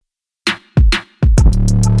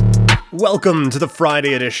Welcome to the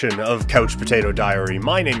Friday edition of Couch Potato Diary.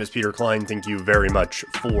 My name is Peter Klein. Thank you very much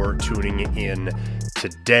for tuning in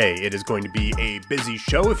today. It is going to be a busy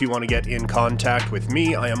show. If you want to get in contact with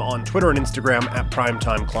me, I am on Twitter and Instagram at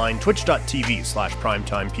PrimetimeKlein,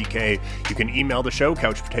 twitch.tv/PrimetimePK. You can email the show,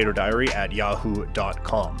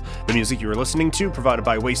 couchpotatodiary@yahoo.com. The music you are listening to, provided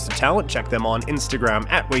by Wasted Talent. Check them on Instagram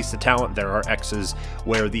at Wasted Talent. There are X's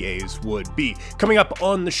where the A's would be. Coming up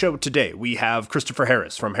on the show today, we have Christopher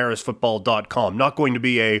Harris from HarrisFootball.com. Not going to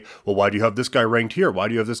be a, well, why do you have this guy ranked here? Why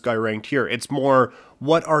do you have this guy ranked here? It's more,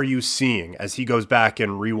 what are you seeing as he goes back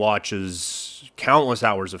and rewatches countless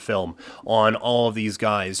hours of film on all of these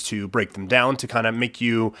guys to break them down, to kind of make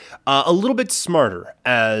you a little bit smarter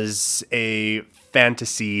as a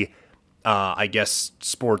fantasy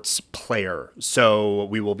sports player. So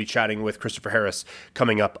we will be chatting with Christopher Harris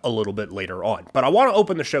coming up a little bit later on. But I want to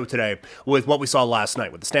open the show today with what we saw last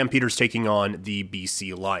night with the Stampeders taking on the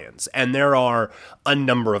BC Lions. And there are a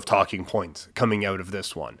number of talking points coming out of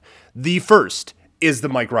this one. The first is the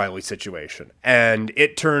Mike Reilly situation, and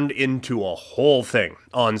it turned into a whole thing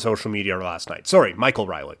on social media last night. Sorry, Michael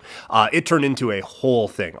Reilly. It turned into a whole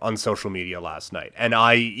thing on social media last night, and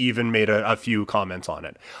I even made a few comments on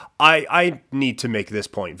it. I need to make this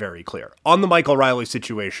point very clear. On the Michael Reilly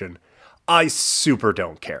situation, I super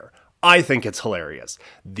don't care. I think it's hilarious.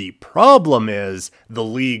 The problem is the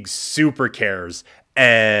league super cares,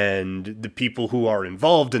 and the people who are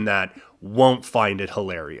involved in that won't find it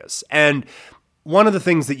hilarious. And one of the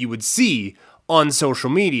things that you would see on social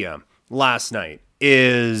media last night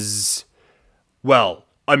is, well,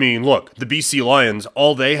 I mean, look, the BC Lions,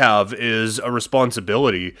 all they have is a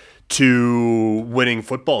responsibility to winning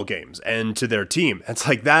football games and to their team. It's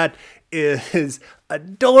like, that is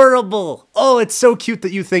adorable. Oh, it's so cute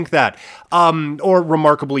that you think that. Or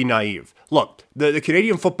remarkably naive. Look, the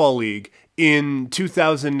Canadian Football League in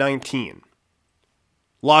 2019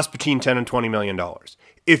 lost between $10 and $20 million.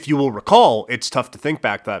 If you will recall, it's tough to think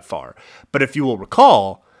back that far, but if you will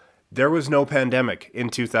recall, there was no pandemic in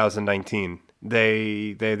 2019.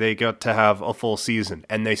 They got to have a full season,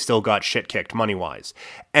 and they still got shit kicked money-wise.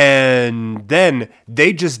 And then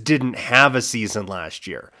they just didn't have a season last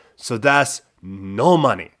year, so that's no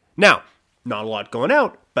money. Now, not a lot going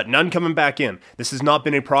out, but none coming back in. This has not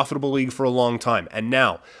been a profitable league for a long time, and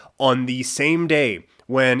now, on the same day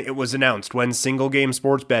when it was announced when single game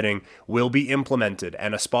sports betting will be implemented,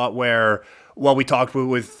 and a spot where, well, we talked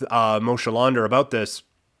with Moshe Launder about this,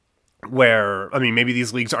 where, I mean, maybe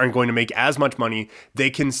these leagues aren't going to make as much money, they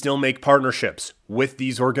can still make partnerships with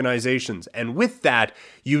these organizations. And with that,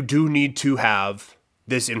 you do need to have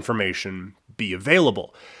this information be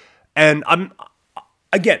available. And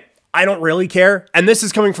I don't really care. And this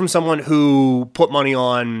is coming from someone who put money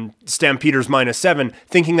on Stampeders -7,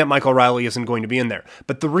 thinking that Michael Reilly isn't going to be in there.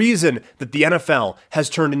 But the reason that the NFL has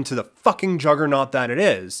turned into the fucking juggernaut that it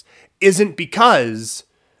is, isn't because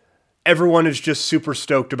everyone is just super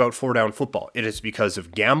stoked about 4-down football. It is because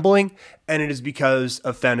of gambling, and it is because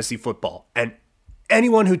of fantasy football. And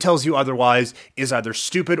anyone who tells you otherwise is either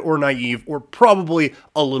stupid or naive, or probably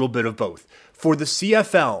a little bit of both. For the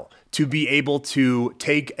CFL to be able to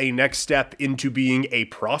take a next step into being a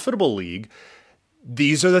profitable league,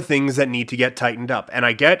 these are the things that need to get tightened up. And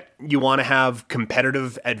I get you want to have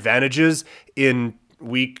competitive advantages in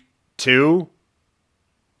week 2.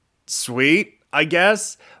 Sweet, I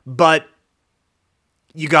guess. But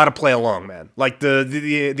you got to play along, man. Like the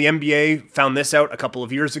NBA found this out a couple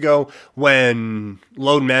of years ago when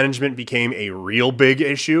load management became a real big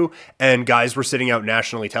issue and guys were sitting out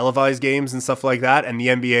nationally televised games and stuff like that. And the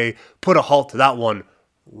NBA put a halt to that one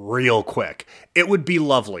real quick. It would be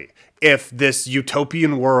lovely if this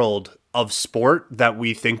utopian world of sport that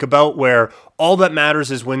we think about, where all that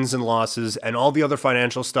matters is wins and losses and all the other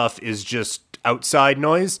financial stuff is just outside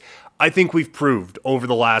noise. I think we've proved over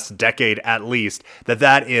the last decade at least that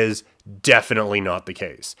that is definitely not the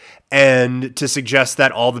case. And to suggest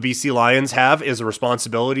that all the BC Lions have is a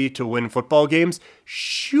responsibility to win football games,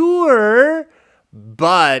 sure,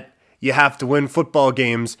 but you have to win football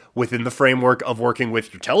games within the framework of working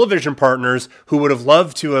with your television partners who would have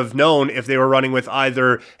loved to have known if they were running with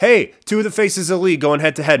either, hey, two of the faces of the league going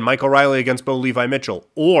head-to-head, Michael Reilly against Bo Levi Mitchell,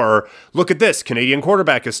 or look at this, Canadian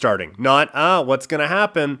quarterback is starting. Not, what's going to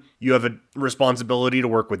happen? You have a responsibility to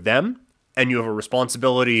work with them, and you have a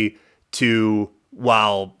responsibility to,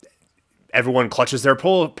 while everyone clutches their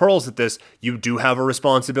pearls at this, you do have a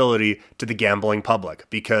responsibility to the gambling public,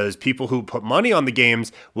 because people who put money on the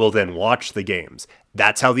games will then watch the games.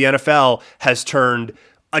 That's how the NFL has turned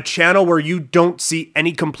a channel where you don't see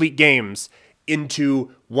any complete games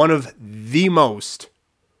into one of the most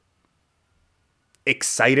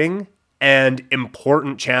exciting and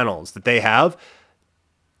important channels that they have,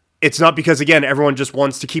 it's not because, again, everyone just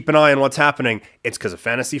wants to keep an eye on what's happening. It's because of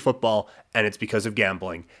fantasy football, and it's because of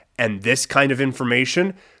gambling. And this kind of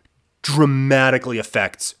information dramatically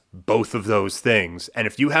affects both of those things. And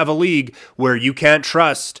if you have a league where you can't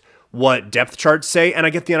trust what depth charts say, and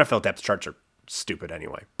I get the NFL depth charts are stupid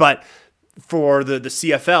anyway, but for the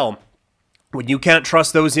CFL, when you can't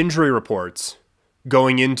trust those injury reports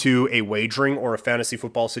going into a wagering or a fantasy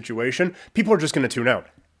football situation, people are just going to tune out.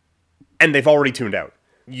 And they've already tuned out.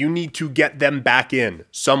 You need to get them back in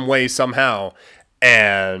some way, somehow.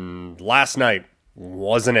 And last night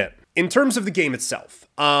wasn't it. In terms of the game itself,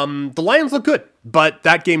 the Lions look good, but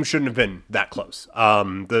that game shouldn't have been that close.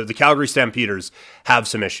 The Calgary Stampeders have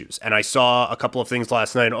some issues. And I saw a couple of things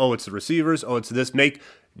last night. Oh, it's the receivers. Oh, it's this. Make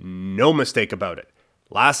no mistake about it.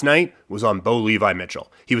 Last night was on Bo Levi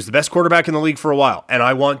Mitchell. He was the best quarterback in the league for a while, and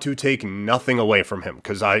I want to take nothing away from him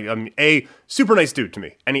because I'm a super nice dude to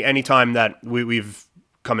me. Any time that we've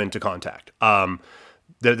come into contact,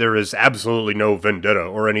 there is absolutely no vendetta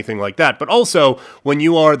or anything like that. But also, when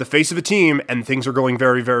you are the face of a team and things are going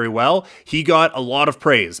very, very well, he got a lot of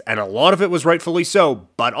praise, and a lot of it was rightfully so.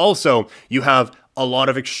 But also, you have a lot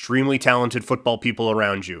of extremely talented football people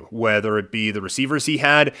around you, whether it be the receivers he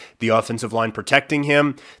had, the offensive line protecting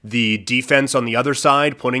him, the defense on the other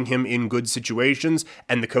side putting him in good situations,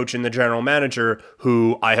 and the coach and the general manager,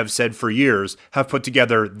 who I have said for years have put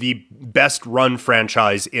together the best run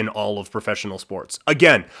franchise in all of professional sports.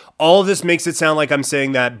 Again, all of this makes it sound like I'm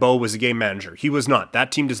saying that Bo was a game manager. He was not.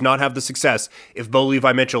 That team does not have the success if Bo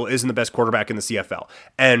Levi Mitchell isn't the best quarterback in the CFL.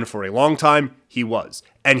 And for a long time, he was.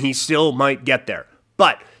 And he still might get there.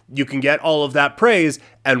 But you can get all of that praise,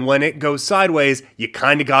 and when it goes sideways, you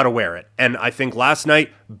kind of got to wear it. And I think last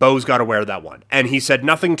night, Bo's got to wear that one. And he said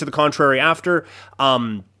nothing to the contrary after.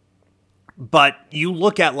 But you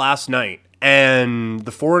look at last night, and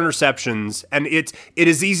the 4 interceptions, and it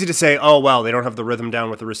is easy to say, oh, well, they don't have the rhythm down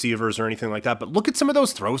with the receivers or anything like that. But look at some of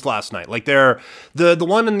those throws last night. Like the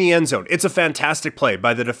one in the end zone. It's a fantastic play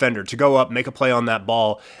by the defender to go up, make a play on that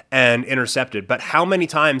ball, and intercept it. But how many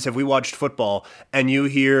times have we watched football and you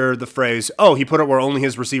hear the phrase, oh, he put it where only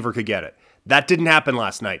his receiver could get it? That didn't happen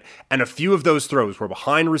last night. And a few of those throws were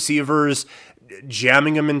behind receivers,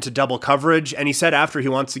 jamming him into double coverage. And he said after he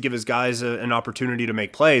wants to give his guys an opportunity to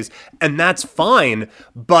make plays. And that's fine.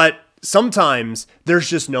 But sometimes there's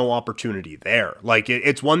just no opportunity there. Like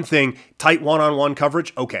it's one thing, tight one-on-one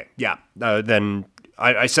coverage. Okay, yeah. Then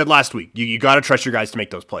I said last week, you got to trust your guys to make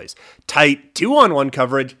those plays. Tight 2-on-1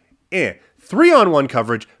 coverage, 3-on-1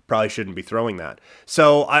 coverage, probably shouldn't be throwing that.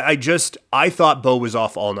 So I thought Bo was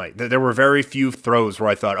off all night. There were very few throws where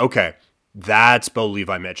I thought, okay, that's Bo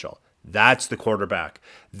Levi Mitchell. That's the quarterback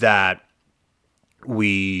that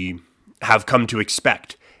we have come to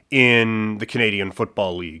expect in the Canadian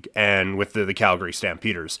Football League and with the Calgary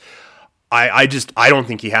Stampeders. I don't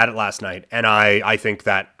think he had it last night, and I think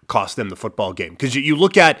that cost them the football game. Because you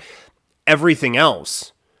look at everything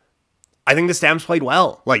else, I think the Stamps played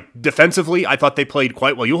well. Like, defensively, I thought they played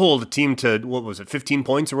quite well. You hold a team to, 15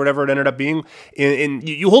 points or whatever it ended up being?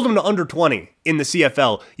 You hold them to under 20 in the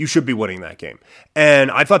CFL, you should be winning that game.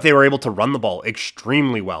 And I thought they were able to run the ball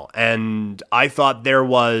extremely well. And I thought there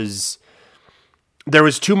was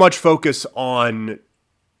too much focus on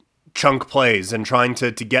chunk plays and trying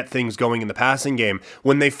to get things going in the passing game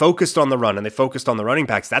when they focused on the run and they focused on the running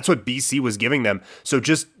backs. That's what BC was giving them. So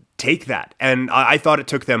just take that. And I thought it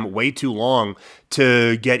took them way too long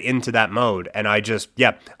to get into that mode. And I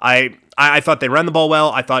thought they ran the ball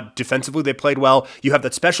well. I thought defensively they played well. You have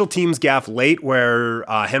that special teams gaffe late where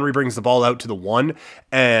Henry brings the ball out to the 1,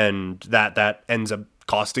 and that ends up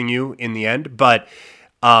costing you in the end. But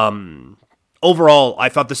overall, I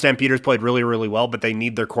thought the Stampeders played really, really well, but they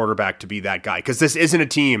need their quarterback to be that guy, because this isn't a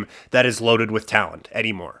team that is loaded with talent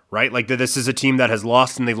anymore, right? Like, this is a team that has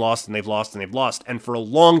lost and they've lost and they've lost and they've lost, and for a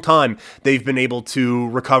long time, they've been able to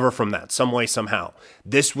recover from that some way, somehow.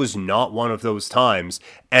 This was not one of those times,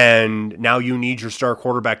 and now you need your star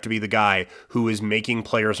quarterback to be the guy who is making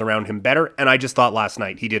players around him better, and I just thought last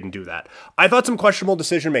night he didn't do that. I thought some questionable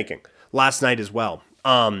decision-making last night as well.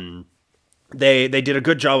 They did a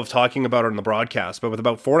good job of talking about it on the broadcast, but with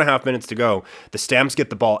about 4.5 minutes to go, the Stamps get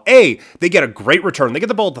the ball. They get a great return. They get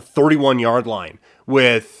the ball at the 31-yard line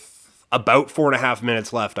with about 4.5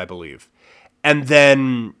 minutes left, I believe. And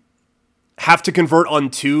then have to convert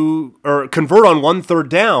on 1 third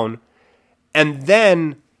down, and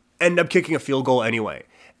then end up kicking a field goal anyway.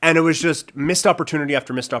 And it was just missed opportunity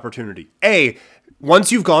after missed opportunity.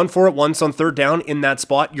 Once you've gone for it once on third down in that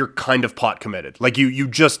spot, you're kind of pot committed. Like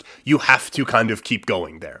you have to kind of keep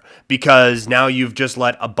going there because now you've just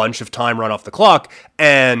let a bunch of time run off the clock,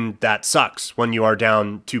 and that sucks when you are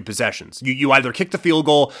down 2 possessions. You either kick the field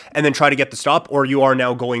goal and then try to get the stop, or you are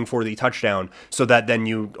now going for the touchdown so that then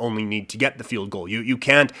you only need to get the field goal. You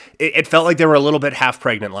can't. It felt like they were a little bit half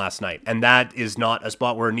pregnant last night, and that is not a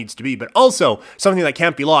spot where it needs to be. But also something that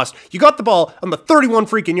can't be lost. You got the ball on the 31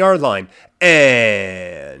 freaking yard line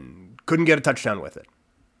and couldn't get a touchdown with it.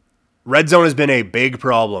 Red zone has been a big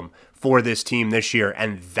problem for this team this year,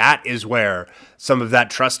 and that is where some of that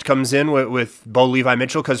trust comes in with Bo Levi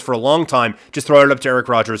Mitchell, because for a long time, just throw it up to Eric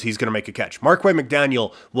Rogers, he's going to make a catch. Marquay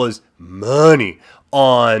McDaniel was money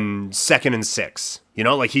on 2nd and 6.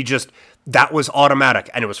 That was automatic,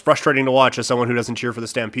 and it was frustrating to watch as someone who doesn't cheer for the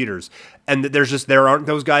Stampeders. And there aren't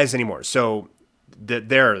those guys anymore. So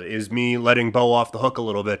there is me letting Bo off the hook a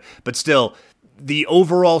little bit, but still, the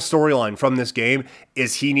overall storyline from this game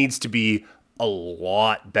is he needs to be a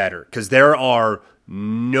lot better because there are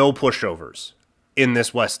no pushovers in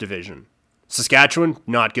this West Division. Saskatchewan,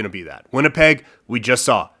 not going to be that. Winnipeg, we just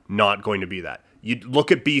saw, not going to be that. You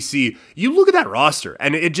look at BC, you look at that roster,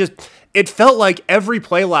 and it felt like every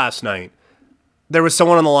play last night, there was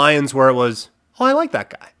someone on the Lions where it was, oh, I like that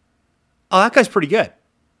guy. Oh, that guy's pretty good.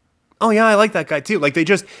 Oh, yeah, I like that guy too. Like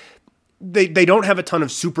they don't have a ton of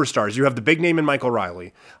superstars. You have the big name in Michael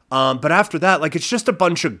Riley. But after that, like it's just a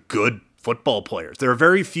bunch of good football players. There are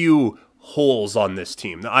very few holes on this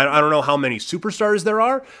team. I don't know how many superstars there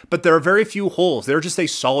are, but there are very few holes. They're just a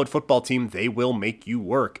solid football team. They will make you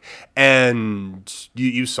work. And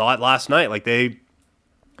you saw it last night. Like they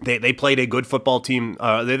played a good football team.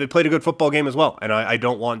 They played a good football game as well. And I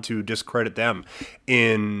don't want to discredit them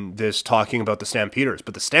in this talking about the Stampeders.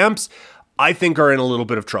 But the Stamps, I think, are in a little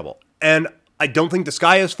bit of trouble. And I don't think the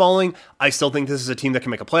sky is falling. I still think this is a team that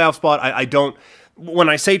can make a playoff spot. I don't. When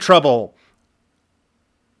I say trouble,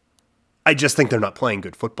 I just think they're not playing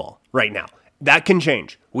good football right now. That can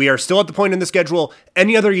change. We are still at the point in the schedule.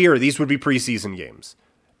 Any other year, these would be preseason games.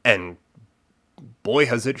 And boy,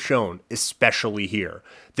 has it shown, especially here.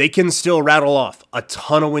 They can still rattle off a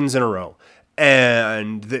ton of wins in a row.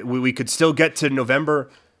 And we could still get to November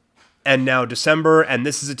and now December, and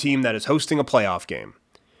this is a team that is hosting a playoff game.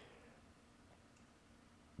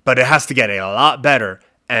 But it has to get a lot better,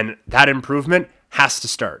 and that improvement has to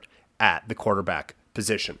start at the quarterback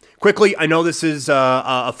position. Quickly, I know this is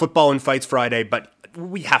a Football and Fights Friday, but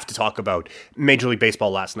we have to talk about Major League Baseball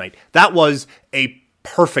last night. That was a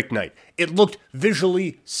perfect night. It looked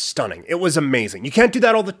visually stunning. It was amazing. You can't do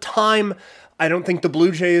that all the time. I don't think the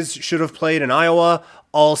Blue Jays should have played in Iowa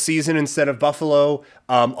all season instead of Buffalo,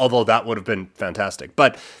 although that would have been fantastic.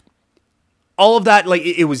 But all of that, like,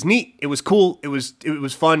 it was neat. It was cool. It was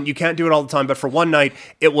fun. You can't do it all the time, but for one night,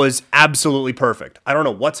 it was absolutely perfect. I don't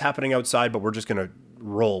know what's happening outside, but we're just going to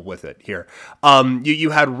roll with it here.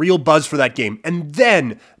 You had real buzz for that game, and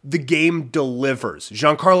then the game delivers.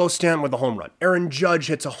 Giancarlo Stanton with a home run. Aaron Judge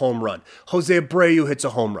hits a home run. Jose Abreu hits a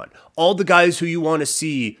home run. All the guys who you want to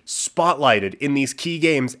see spotlighted in these key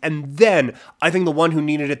games, and then I think the one who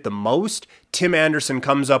needed it the most, Tim Anderson,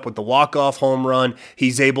 comes up with the walk-off home run.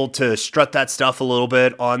 He's able to strut that stuff a little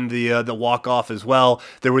bit on the walk-off as well.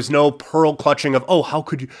 There was no pearl clutching of, oh, how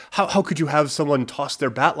could you have someone toss their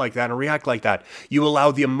bat like that and react like that? You allow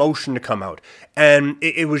the emotion to come out. And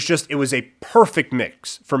it was a perfect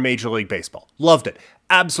mix for Major League Baseball. Loved it.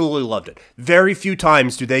 Absolutely loved it. Very few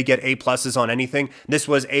times do they get A pluses on anything. This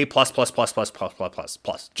was A plus.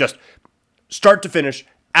 Just start to finish,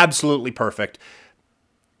 absolutely perfect.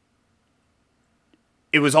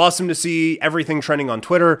 It was awesome to see everything trending on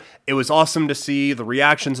Twitter. It was awesome to see the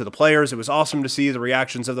reactions of the players. It was awesome to see the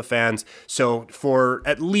reactions of the fans. So for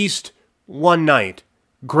at least one night,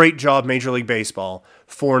 great job, Major League Baseball,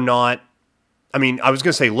 for not, I was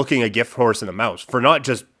going to say looking a gift horse in the mouth, for not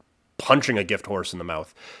just punching a gift horse in the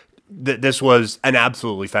mouth. This was an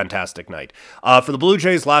absolutely fantastic night. For the Blue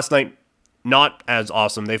Jays last night, not as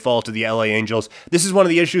awesome. They fall to the LA Angels. This is one of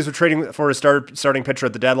the issues with trading for a starting pitcher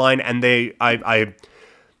at the deadline, and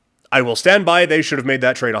I will stand by. They should have made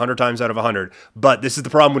that trade 100 times out of 100. But this is the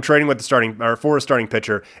problem with trading with for a starting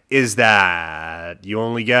pitcher, is that you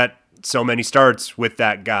only get so many starts with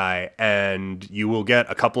that guy, and you will get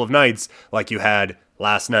a couple of nights like you had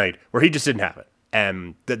last night where he just didn't have it.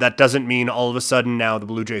 And that doesn't mean all of a sudden now the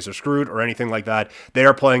Blue Jays are screwed or anything like that. They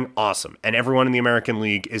are playing awesome, and everyone in the American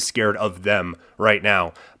League is scared of them right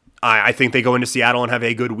now. I think they go into Seattle and have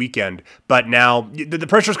a good weekend. But now the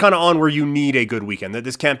pressure's kind of on where you need a good weekend. That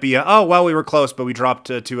this can't be we were close, but we dropped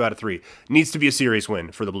 2 out of 3. It needs to be a serious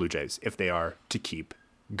win for the Blue Jays if they are to keep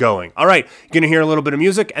going. All right, you're going to hear a little bit of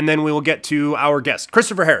music, and then we will get to our guest,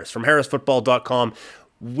 Christopher Harris from HarrisFootball.com.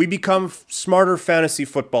 We become smarter fantasy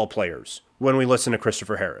football players when we listen to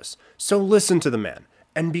Christopher Harris. So listen to the man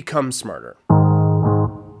and become smarter.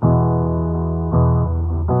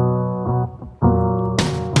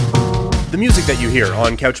 The music that you hear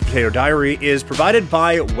on Couch Potato Diary is provided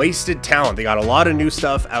by Wasted Talent. They got a lot of new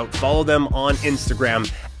stuff out. Follow them on Instagram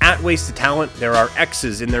at Wasted Talent. There are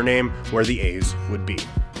X's in their name where the A's would be.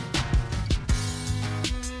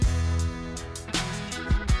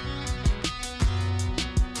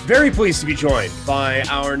 Very pleased to be joined by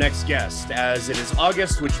our next guest, as it is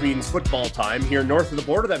August, which means football time. Here north of the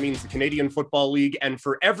border, that means the Canadian Football League, and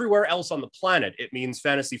for everywhere else on the planet, it means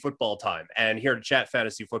fantasy football time. And here to chat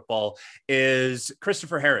fantasy football is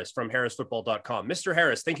Christopher Harris from HarrisFootball.com. Mr.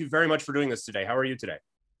 Harris, thank you very much for doing this today. How are you today?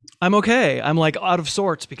 I'm okay. I'm like out of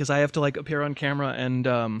sorts because I have to like appear on camera and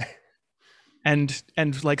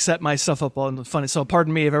like set my stuff up on the funny. So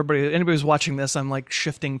pardon me if anybody who's watching this, I'm like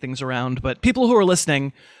shifting things around, but people who are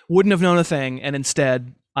listening wouldn't have known a thing. And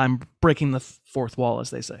instead I'm breaking the fourth wall, as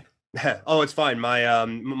they say. Oh, it's fine.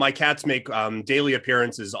 My cats make daily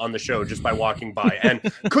appearances on the show just by walking by and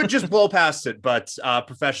could just blow past it, but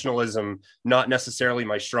professionalism, not necessarily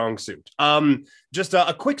my strong suit. Just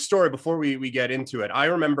a quick story before we get into it. I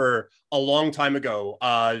remember a long time ago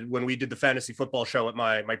when we did the fantasy football show at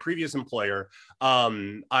my previous employer,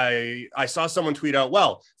 I saw someone tweet out,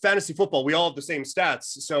 well, fantasy football, we all have the same stats,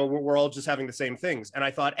 so we're all just having the same things. And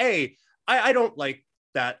I thought, A, I don't like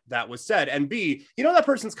that was said, and B, that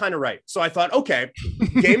person's kind of right. So I thought, okay,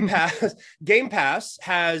 Game Pass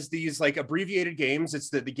has these like abbreviated games. It's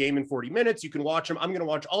the game in 40 minutes. You can watch them. I'm going to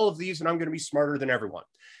watch all of these and I'm going to be smarter than everyone.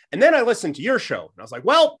 And then I listened to your show and I was like,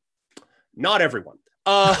 well, not everyone.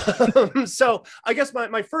 So I guess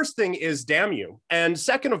my first thing is damn you. And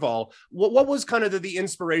second of all, what was kind of the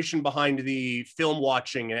inspiration behind the film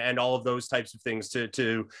watching and all of those types of things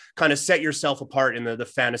to kind of set yourself apart in the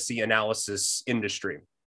fantasy analysis industry?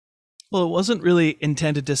 Well, it wasn't really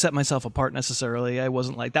intended to set myself apart necessarily. I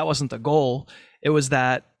wasn't like, that wasn't the goal. It was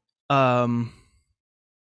that, I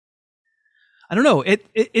don't know. It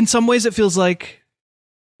in some ways it feels like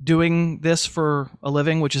doing this for a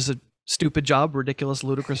living, which is a stupid job, ridiculous,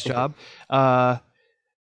 ludicrous job.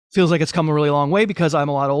 Feels like it's come a really long way because I'm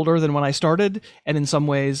a lot older than when I started. And in some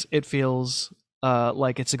ways it feels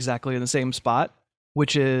like it's exactly in the same spot,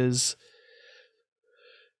 which is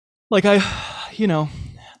like, I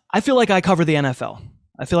feel like I cover the NFL.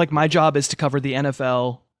 I feel like my job is to cover the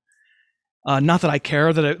NFL. Not that I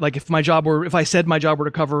care that if I said my job were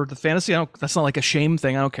to cover the fantasy, that's not like a shame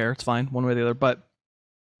thing. I don't care. It's fine one way or the other. But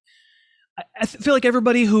I feel like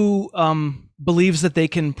everybody who believes that they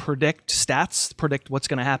can predict what's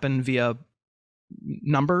going to happen via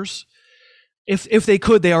numbers, if they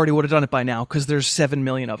could, they already would have done it by now because there's 7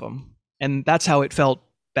 million of them. And that's how it felt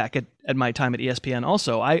back at my time at ESPN.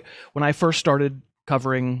 Also, when I first started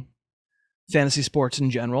covering fantasy sports in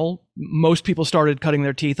general, most people started cutting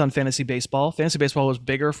their teeth on fantasy baseball. Fantasy baseball was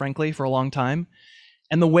bigger, frankly, for a long time.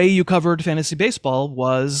 And the way you covered fantasy baseball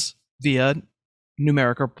was via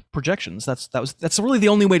numerical projections. That's really the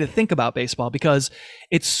only way to think about baseball because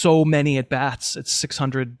it's so many at bats. It's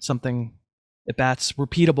 600 something at bats,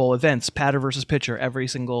 repeatable events, batter versus pitcher every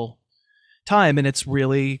single time. And it's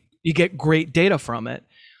really, you get great data from it.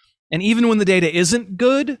 And even when the data isn't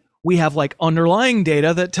good, we have like underlying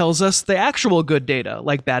data that tells us the actual good data,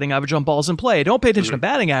 like batting average on balls in play. Don't pay attention to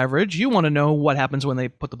batting average. You want to know what happens when they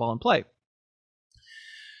put the ball in play.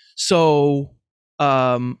 So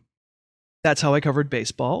that's how I covered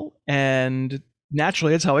baseball. And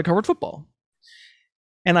naturally, it's how I covered football.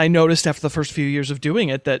 And I noticed after the first few years of doing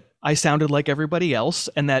it that I sounded like everybody else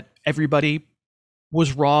and that everybody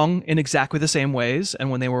was wrong in exactly the same ways.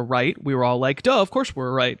 And when they were right, we were all like, duh, of course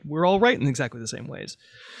we're right. We're all right in exactly the same ways.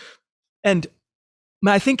 And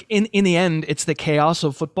I think in the end, it's the chaos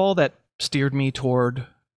of football that steered me toward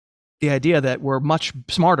the idea that we're much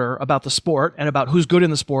smarter about the sport and about who's good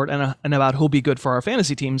in the sport and about who'll be good for our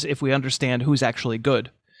fantasy teams if we understand who's actually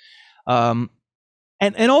good. And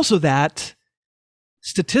also that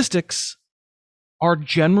statistics are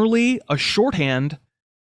generally a shorthand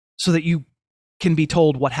so that you can be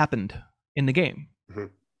told what happened in the game. Mm-hmm.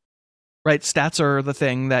 Right? Stats are the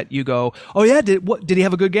thing that you go, oh yeah, did he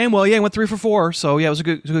have a good game? Well, yeah, he went 3 for 4, so yeah, it was a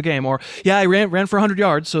good game. Or yeah, I ran for 100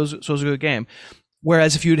 yards, so it was a good game.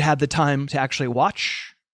 Whereas if you'd had the time to actually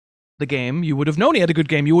watch the game, you would have known he had a good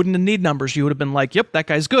game. You wouldn't need numbers. You would have been like, yep, that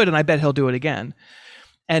guy's good, and I bet he'll do it again.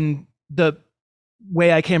 And the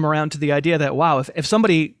way I came around to the idea that, wow, if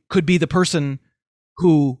somebody could be the person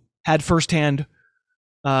who had firsthand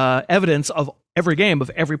evidence of every game, of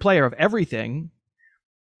every player, of everything,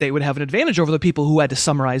 they would have an advantage over the people who had to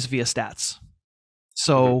summarize via stats.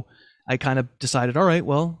 So I kind of decided, all right,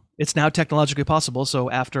 well, it's now technologically possible. So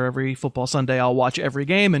after every football Sunday, I'll watch every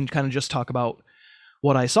game and kind of just talk about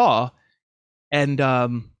what I saw. And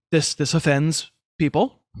this offends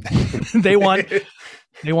people. They want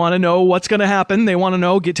to know what's going to happen. They want to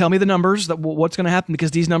know, tell me the numbers, what's going to happen,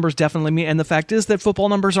 because these numbers definitely mean, and the fact is that football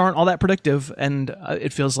numbers aren't all that predictive. And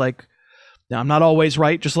it feels like I'm not always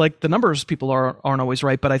right, just like the numbers people aren't always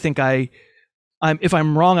right. But I think if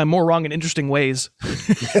I'm wrong, I'm more wrong in interesting ways,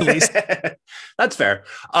 at least. That's fair.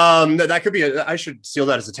 That could be I should steal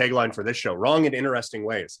that as a tagline for this show: wrong in interesting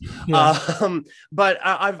ways. Yeah. But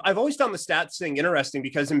I've always found the stats thing interesting,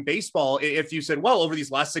 because in baseball, if you said, well, over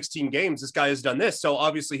these last 16 games, this guy has done this, so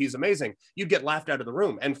obviously he's amazing, you'd get laughed out of the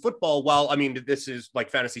room. And football, while, I mean, this is like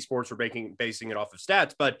fantasy sports, we're basing it off of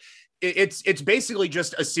stats, but it's basically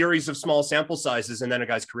just a series of small sample sizes, and then a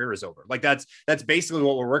guy's career is over. Like that's basically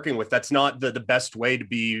what we're working with. That's not the best way to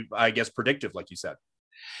be, I guess, predictive, like you said.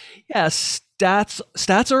 Yeah,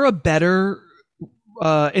 stats are a better,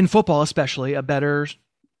 in football especially, a better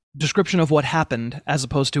description of what happened as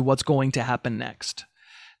opposed to what's going to happen next.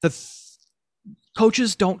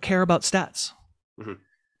 Coaches don't care about stats. Mm-hmm.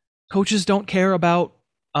 Coaches don't care about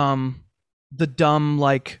the dumb,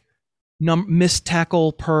 like, missed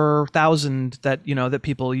tackle per 1,000 that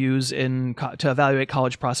people use to evaluate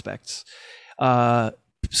college prospects.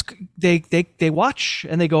 They watch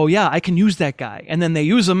and they go, yeah, I can use that guy. And then they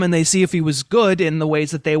use him and they see if he was good in the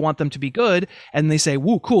ways that they want them to be good. And they say,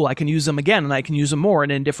 woo, cool, I can use him again, and I can use him more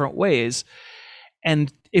and in different ways.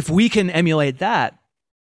 And if we can emulate that,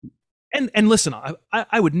 and listen,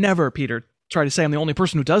 I would never, Peter, try to say I'm the only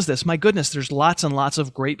person who does this. My goodness, there's lots and lots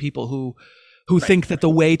of great people who think that the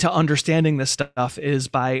way to understanding this stuff is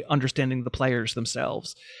by understanding the players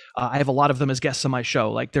themselves. I have a lot of them as guests on my show.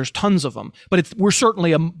 Like, there's tons of them, but we're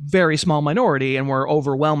certainly a very small minority, and we're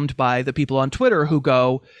overwhelmed by the people on Twitter who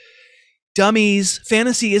go, dummies,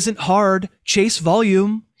 fantasy isn't hard, chase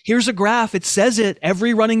volume. Here's a graph, it says it.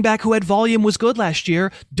 Every running back who had volume was good last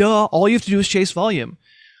year. Duh, all you have to do is chase volume.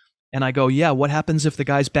 And I go, yeah, what happens if the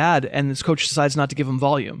guy's bad and this coach decides not to give him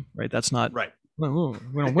volume, right? That's not right. We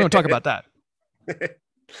don't talk about that.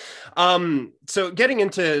 So getting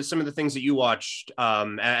into some of the things that you watched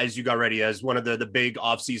as you got ready, as one of the big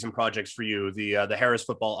off-season projects for you, the Harris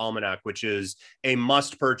Football Almanac, which is a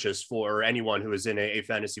must purchase for anyone who is in a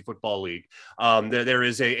fantasy football league. There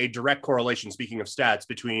is a direct correlation, speaking of stats,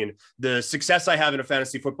 between the success I have in a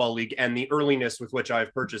fantasy football league and the earliness with which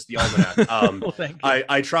I've purchased the Almanac. Well,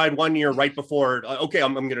 I tried one year right before,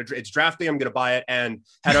 it's draft day, I'm going to buy it, and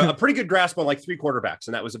had a pretty good grasp on like 3 quarterbacks,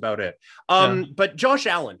 and that was about it. But Josh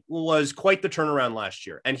Allen was quite the turnaround last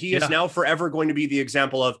year, and he is now forever going to be the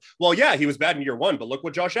example of, well, yeah, he was bad in year 1, but look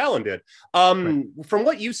what Josh Allen did. From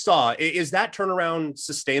what you saw, is that turnaround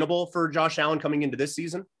sustainable for Josh Allen coming into this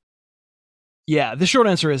season? Yeah, the short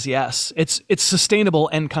answer is yes. It's sustainable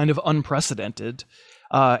and kind of unprecedented.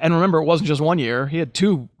 And remember, it wasn't just 1 year. He had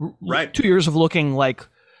 2 years of looking like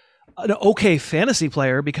an okay fantasy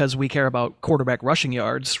player, because we care about quarterback rushing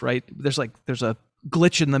yards, right? There's a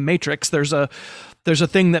glitch in the matrix. There's a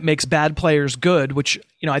thing that makes bad players good, which,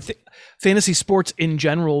 I think fantasy sports in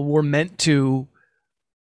general were meant to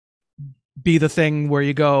be the thing where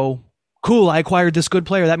you go, cool, I acquired this good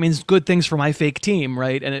player, that means good things for my fake team,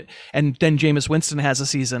 right? And then Jameis Winston has a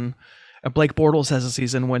season, Blake Bortles has a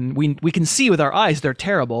season when we can see with our eyes they're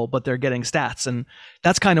terrible, but they're getting stats. And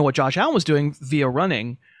that's kind of what Josh Allen was doing via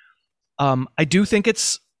running. I do think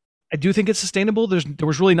it's sustainable. There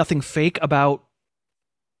was really nothing fake about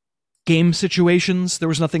game situations. There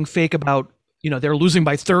was nothing fake about, they're losing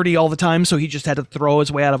by 30 all the time, so he just had to throw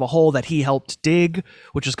his way out of a hole that he helped dig,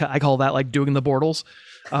 which is, I call that like doing the Bortles.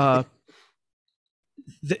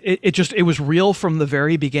 It was real from the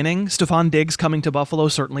very beginning. Stephon Diggs coming to Buffalo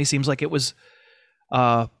certainly seems like it was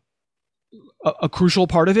a crucial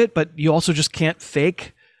part of it, but you also just can't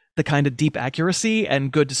fake the kind of deep accuracy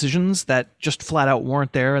and good decisions that just flat out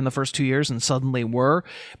weren't there in the first 2 years and suddenly were.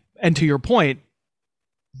 And to your point,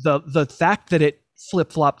 the fact that it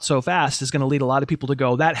flip-flopped so fast is going to lead a lot of people to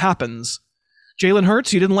go, that happens. Jalen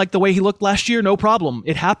Hurts, you didn't like the way he looked last year? No problem.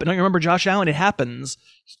 It happened. Don't you remember Josh Allen? It happens.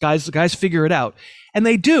 Guys figure it out. And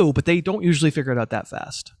they do, but they don't usually figure it out that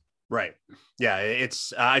fast. Right. Yeah.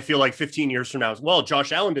 It's, I feel like 15 years from now, well,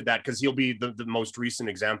 Josh Allen did that because he'll be the most recent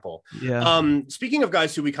example. Yeah. Speaking of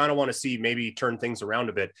guys who we kind of want to see maybe turn things around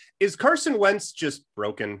a bit, is Carson Wentz just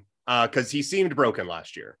broken? Because he seemed broken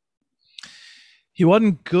last year. He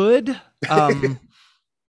wasn't good. I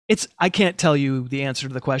can't tell you the answer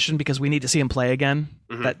to the question because we need to see him play again.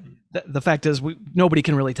 Mm-hmm. The fact is, nobody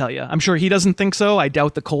can really tell you. I'm sure he doesn't think so. I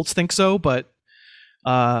doubt the Colts think so, but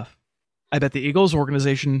I bet the Eagles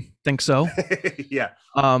organization thinks so. Yeah.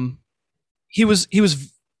 He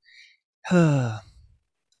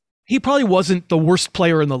probably wasn't the worst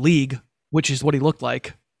player in the league, which is what he looked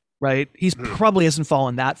like, right? He's probably hasn't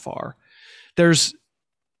fallen that far. There's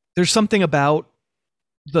something about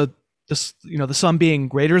the sum being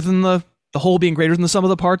greater than the whole being greater than the sum of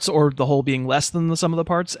the parts, or the whole being less than the sum of the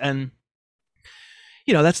parts. And,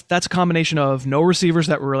 that's a combination of no receivers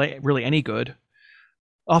that were really any good.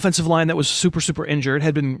 Offensive line that was super, super injured,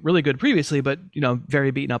 had been really good previously, but,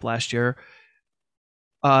 very beaten up last year.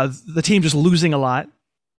 The team just losing a lot.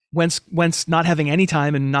 Wentz not having any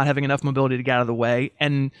time and not having enough mobility to get out of the way,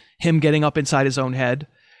 and him getting up inside his own head.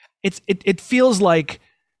 It feels like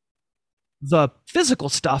the physical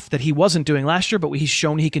stuff that he wasn't doing last year, but he's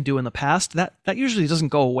shown he can do in the past, that usually doesn't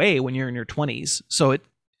go away when you're in your 20s. So it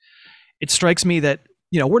strikes me that,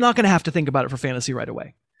 we're not going to have to think about it for fantasy right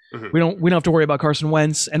away. Mm-hmm. We don't have to worry about Carson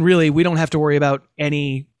Wentz, and really we don't have to worry about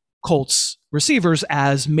any Colts receivers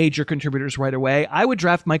as major contributors right away. I would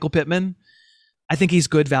draft Michael Pittman. I think he's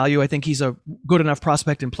good value. I think he's a good enough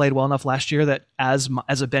prospect and played well enough last year that as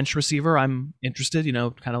a bench receiver, I'm interested,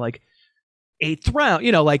 kind of like 8th round,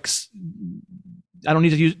 I don't need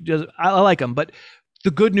to use, I like him. But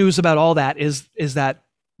the good news about all that is that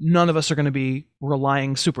none of us are going to be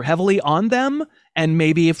relying super heavily on them. And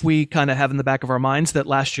maybe if we kind of have in the back of our minds that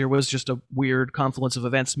last year was just a weird confluence of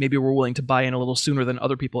events, maybe we're willing to buy in a little sooner than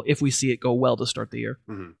other people if we see it go well to start the year.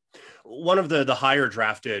 Mm-hmm. One of the higher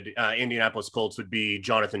drafted Indianapolis Colts would be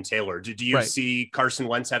Jonathan Taylor. Do you see Carson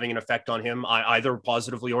Wentz having an effect on him, either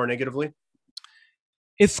positively or negatively?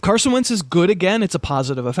 If Carson Wentz is good again, it's a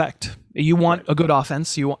positive effect. You want a good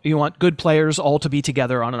offense. You want good players all to be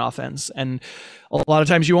together on an offense. And a lot of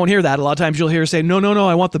times you won't hear that. A lot of times you'll hear say, no,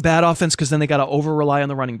 I want the bad offense, because then they got to over-rely on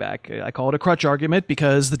the running back. I call it a crutch argument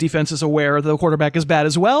because the defense is aware the quarterback is bad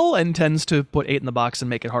as well and tends to put 8 in the box and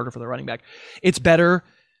make it harder for the running back. It's better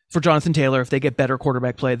for Jonathan Taylor if they get better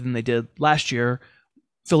quarterback play than they did last year.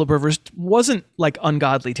 Phillip Rivers wasn't like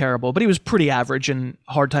ungodly terrible, but he was pretty average and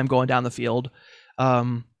hard time going down the field.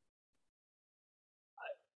 I'll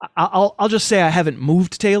just say I haven't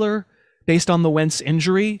moved Taylor based on the Wentz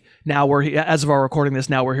injury. Now as of our recording this,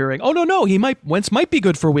 now we're hearing, oh no, Wentz might be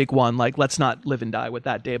good for week 1. Like, let's not live and die with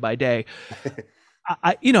that day by day.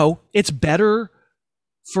 It's better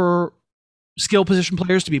for skill position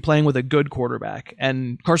players to be playing with a good quarterback,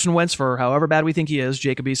 and Carson Wentz, for however bad we think he is,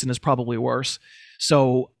 Jacob Eason is probably worse.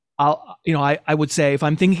 So I would say if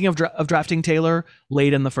I'm thinking of drafting Taylor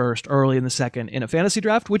late in the first, early in the second in a fantasy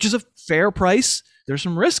draft, which is a fair price, there's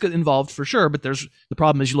some risk involved for sure, but the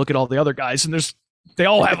problem is you look at all the other guys and they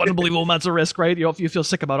all have unbelievable amounts of risk, right? You feel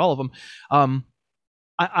sick about all of them.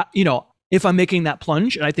 If I'm making that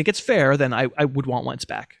plunge and I think it's fair, then I would want Wentz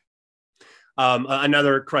back.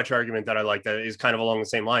 Another crutch argument that I like that is kind of along the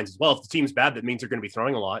same lines as well. If the team's bad, that means they're going to be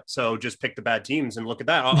throwing a lot. So just pick the bad teams and look at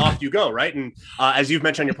that. Off you go, right? And as you've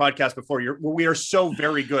mentioned on your podcast before, we are so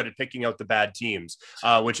very good at picking out the bad teams,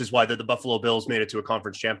 which is why the Buffalo Bills made it to a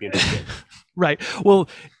conference championship. Right. Well,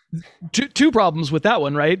 two problems with that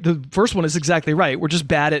one, right? The first one is exactly right. We're just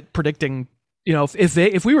bad at predicting.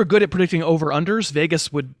 If we were good at predicting over-unders,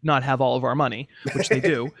 Vegas would not have all of our money, which they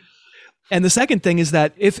do. And the second thing is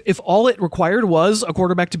that if all it required was a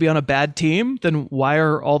quarterback to be on a bad team, then why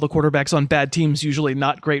are all the quarterbacks on bad teams usually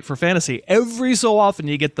not great for fantasy? Every so often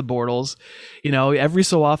you get the Bortles, every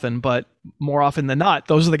so often, but more often than not,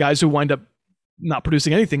 those are the guys who wind up not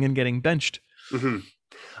producing anything and getting benched. Mm-hmm.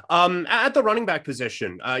 At the running back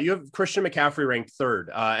position, you have Christian McCaffrey ranked 3rd,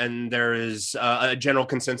 and there is a general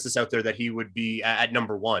consensus out there that he would be at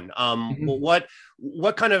number 1.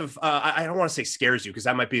 What kind of, I don't want to say scares you, because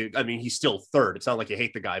that might be, he's still 3rd. It's not like you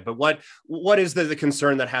hate the guy, but what is the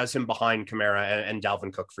concern that has him behind Kamara and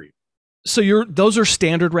Dalvin Cook for you? So those are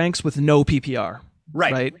standard ranks with no PPR,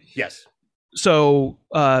 right? Yes. So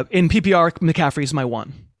in PPR, McCaffrey's my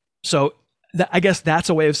 1. So I guess that's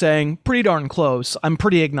a way of saying pretty darn close. I'm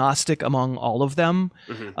pretty agnostic among all of them.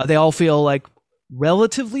 Mm-hmm. They all feel like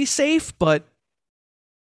relatively safe, but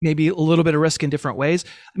maybe a little bit of risk in different ways.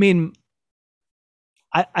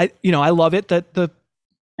 I love it that the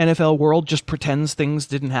NFL world just pretends things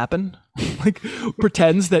didn't happen. Like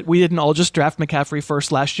pretends that we didn't all just draft McCaffrey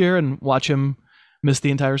first last year and watch him miss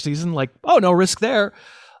the entire season. Like, oh, no risk there.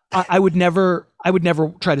 I would never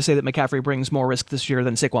try to say that McCaffrey brings more risk this year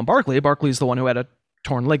than Saquon Barkley. Barkley's the one who had a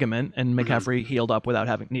torn ligament, and McCaffrey healed up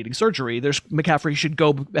without needing surgery. McCaffrey should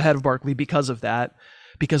go ahead of Barkley because of that,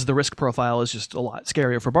 because the risk profile is just a lot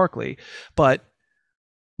scarier for Barkley. But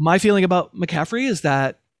my feeling about McCaffrey is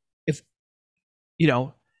that if,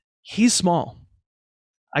 he's small.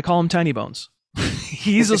 I call him Tiny Bones.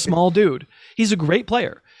 He's a small dude. He's a great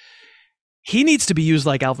player. He needs to be used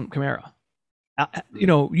like Alvin Kamara.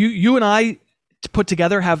 You and I put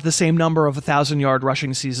together have the same number of 1,000-yard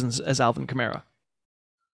rushing seasons as Alvin Kamara.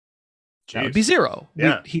 Jeez. That would be 0.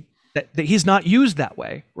 Yeah. He's not used that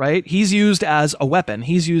way, right? He's used as a weapon.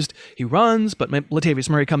 He runs, but Latavius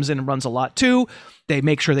Murray comes in and runs a lot too. They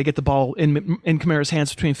make sure they get the ball in Kamara's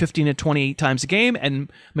hands between 15 and 20 times a game, and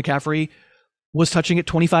McCaffrey was touching it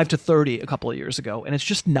 25 to 30 a couple of years ago, and it's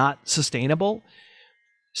just not sustainable.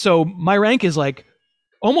 So my rank is like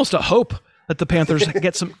almost a hope that the Panthers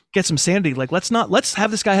get some sanity. Like let's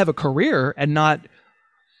have this guy have a career and not.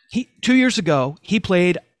 2 years ago he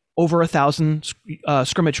played over 1,000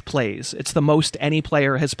 scrimmage plays. It's the most any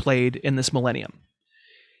player has played in this millennium.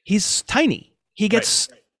 He's tiny. He gets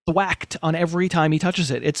whacked on every time he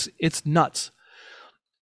touches it. It's nuts.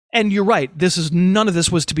 And you're right. None of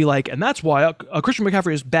this was to be like, and that's why a Christian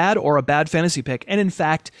McCaffrey is bad or a bad fantasy pick. And in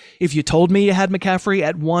fact, if you told me you had McCaffrey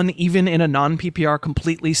at 1, even in a non-PPR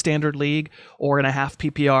completely standard league or in a half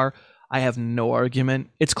PPR, I have no argument.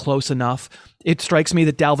 It's close enough. It strikes me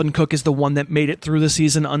that Dalvin Cook is the one that made it through the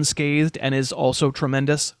season unscathed and is also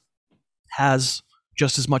tremendous. Has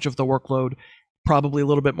just as much of the workload, probably a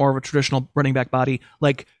little bit more of a traditional running back body.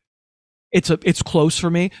 Like it's close for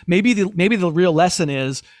me. Maybe the real lesson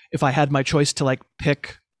is if I had my choice to like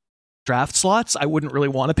pick draft slots, I wouldn't really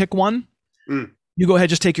want to pick one. You go ahead,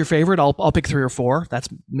 just take your favorite. I'll pick 3 or 4. That's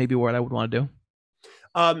maybe what I would want to do.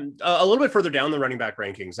 A little bit further down the running back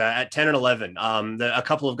rankings at 10 and 11, a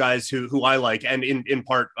couple of guys who I like, and in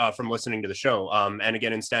part from listening to the show. And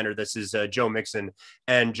again, in standard, this is Joe Mixon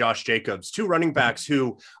and Josh Jacobs, 2 running backs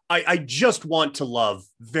who I just want to love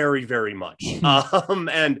very, very much.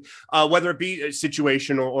 And whether it be a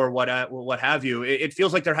situation or what have you, it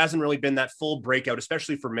feels like there hasn't really been that full breakout,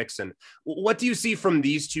 especially for Mixon. What do you see from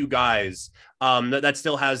these 2 guys that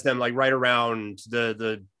still has them like right around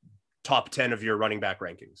the top 10 of your running back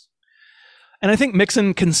rankings? And I think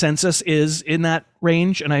Mixon consensus is in that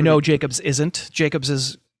range. And I know Jacobs isn't. Jacobs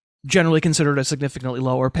is generally considered a significantly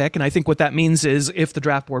lower pick. And I think what that means is if the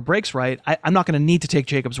draft board breaks right, I'm not going to need to take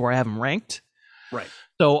Jacobs where I have him ranked. Right.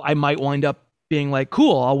 So I might wind up being like,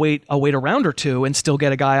 cool, I'll wait a round or 2 and still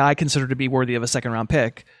get a guy I consider to be worthy of a second round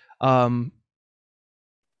pick. I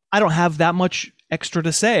don't have that much extra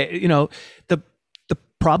to say. The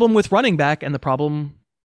problem with running back and the problem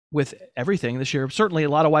with everything this year, certainly a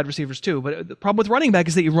lot of wide receivers too, but the problem with running back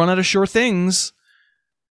is that you run out of sure things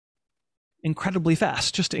incredibly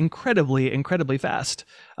fast, just incredibly fast.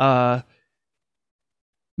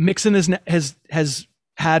 Mixon has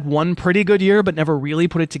had one pretty good year, but never really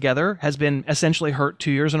put it together, has been essentially hurt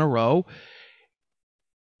 2 years in a row.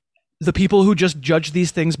 The people who just judge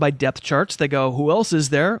these things by depth charts, they go, who else is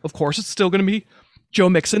there? Of course, it's still going to be Joe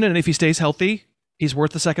Mixon. And if he stays healthy, he's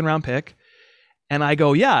worth the second round pick. And I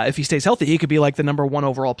go, yeah, if he stays healthy, he could be like the number 1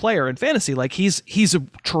 overall player in fantasy. Like he's a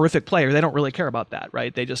terrific player. They don't really care about that,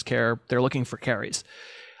 right? They just care. They're looking for carries.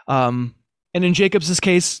 And in Jacobs'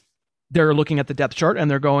 case, they're looking at the depth chart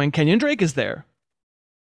and they're going, Kenyon Drake is there.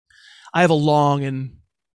 I have a long and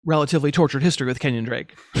relatively tortured history with Kenyon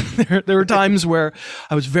Drake. there were times where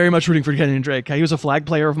I was very much rooting for Kenyon Drake. He was a flag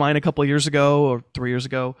player of mine a couple of years ago or 3 years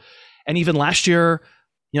ago. And even last year,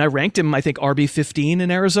 I ranked him, I think, RB15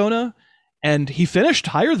 in Arizona. And he finished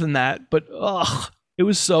higher than that, but it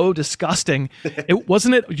was so disgusting. It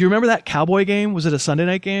wasn't it. Do you remember that Cowboy game? Was it a Sunday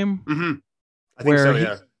night game? Mm-hmm. I think so,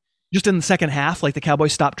 yeah. Just in the second half, like the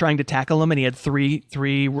Cowboys stopped trying to tackle him, and he had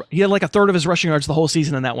he had like a third of his rushing yards the whole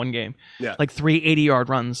season in that one game. Yeah, like 3 80-yard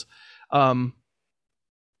runs. Kenyon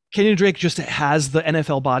Drake just has the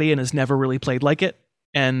NFL body and has never really played like it,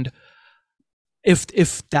 and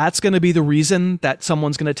if that's going to be the reason that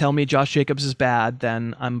someone's going to tell me Josh Jacobs is bad,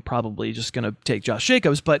 then I'm probably just going to take Josh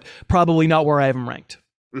Jacobs, but probably not where I have him ranked.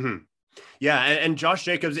 Mm-hmm. Yeah, and Josh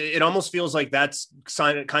Jacobs, it almost feels like that's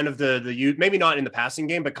kind of the maybe not in the passing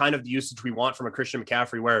game, but kind of the usage we want from a Christian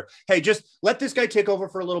McCaffrey where, hey, just let this guy take over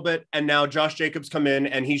for a little bit, and now Josh Jacobs come in,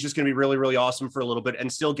 and he's just going to be really, really awesome for a little bit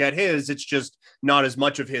and still get his. It's just not as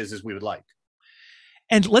much of his as we would like.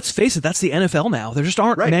 And let's face it, that's the NFL now. There just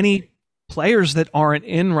aren't many players that aren't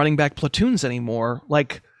in running back platoons anymore.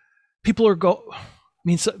 Like people are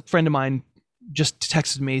a friend of mine just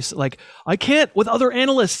texted me like, I can't with other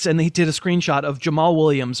analysts. And he did a screenshot of Jamal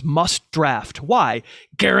Williams must draft. Why?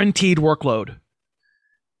 Guaranteed workload.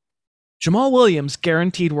 Jamal Williams,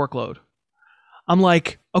 guaranteed workload. I'm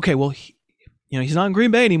like, okay, well, he's not in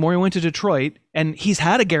Green Bay anymore. He went to Detroit and he's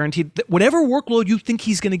had a guaranteed, whatever workload you think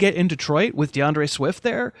he's going to get in Detroit with DeAndre Swift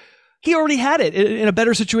there, he already had it in a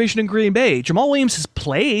better situation in Green Bay. Jamal Williams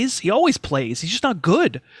plays. He always plays. He's just not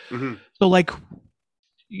good. Mm-hmm. So like,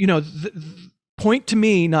 point to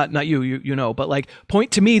me, not you, but like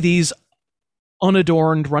point to me these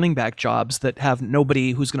unadorned running back jobs that have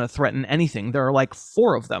nobody who's going to threaten anything. There are like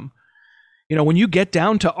 4 of them. When you get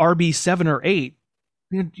down to RB 7 or 8,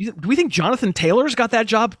 do we think Jonathan Taylor's got that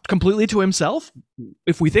job completely to himself?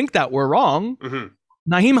 If we think that, we're wrong.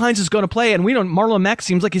 Mm-hmm. Nyheim Hines is going to play, and we don't. Marlon Mack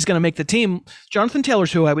seems like he's going to make the team. Jonathan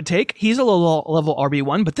Taylor's who I would take. He's a low level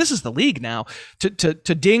RB1, but this is the league now. To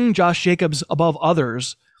ding Josh Jacobs above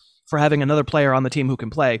others for having another player on the team who can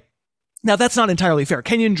play. Now that's not entirely fair.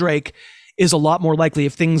 Kenyon Drake is a lot more likely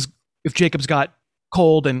if Jacobs got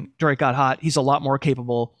cold and Drake got hot, he's a lot more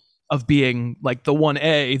capable of being like the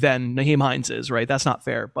 1A than Nyheim Hines is, right? That's not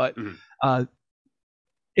fair, but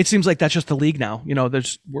it seems like that's just the league now.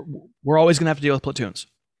 We're always going to have to deal with platoons.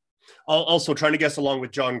 Also, trying to guess along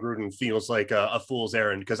with John Gruden feels like a fool's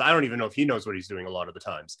errand because I don't even know if he knows what he's doing a lot of the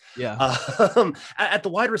times. Yeah. At the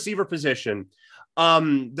wide receiver position,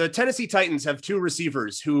 the Tennessee Titans have 2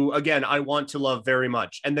 receivers who, again, I want to love very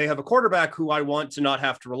much. And they have a quarterback who I want to not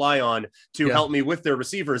have to rely on to help me with their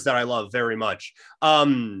receivers that I love very much.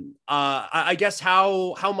 I guess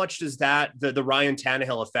how much does the Ryan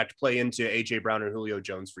Tannehill effect play into AJ Brown and Julio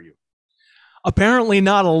Jones for you? Apparently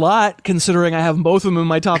not a lot, considering I have both of them in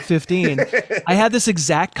my top 15. I had this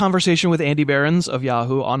exact conversation with Andy Behrens of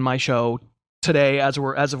Yahoo on my show today, as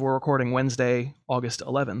of we're recording Wednesday, August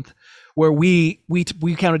 11th, where we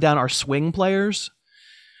counted down our swing players,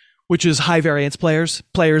 which is high variance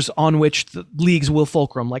players on which the leagues will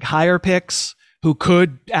fulcrum, like higher picks who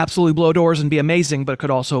could absolutely blow doors and be amazing, but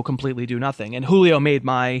could also completely do nothing. And Julio made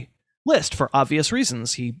my list for obvious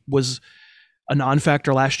reasons. He was a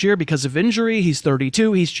non-factor last year because of injury. He's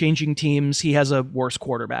 32. He's changing teams. He has a worse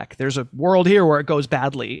quarterback. There's a world here where it goes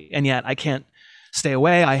badly, and yet I can't stay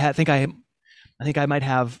away. I think I might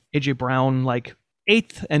have AJ Brown like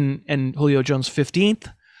 8th and Julio Jones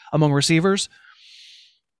 15th among receivers.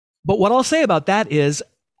 But what I'll say about that is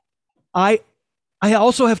I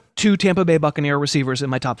also have 2 Tampa Bay Buccaneer receivers in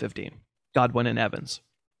my top 15, Godwin and Evans.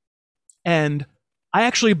 And I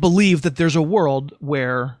actually believe that there's a world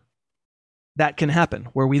where that can happen,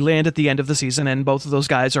 where we land at the end of the season and both of those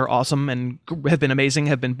guys are awesome and have been amazing,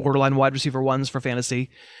 have been borderline wide receiver 1s for fantasy.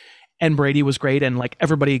 And Brady was great, and like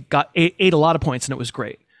everybody ate a lot of points, and it was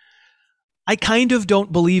great. I kind of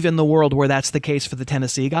don't believe in the world where that's the case for the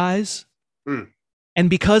Tennessee guys. And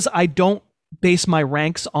because I don't base my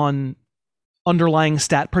ranks on underlying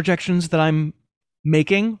stat projections that I'm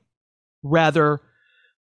making, rather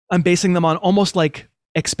I'm basing them on almost like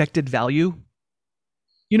expected value.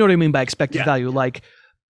 You know what I mean by expected value? Like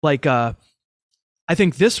I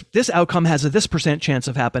think this outcome has a this percent chance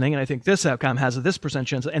of happening, and I think this outcome has a this percent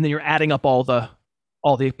chance, and then you're adding up all the.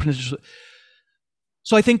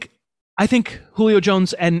 So I think Julio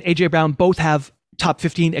Jones and AJ Brown both have top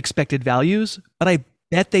 15 expected values, but I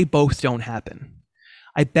bet they both don't happen.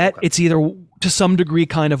 I bet it's either to some degree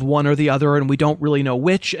kind of one or the other, and we don't really know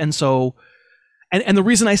which. And so, and the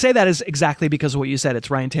reason I say that is exactly because of what you said. It's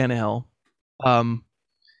Ryan Tannehill, and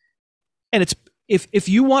it's. If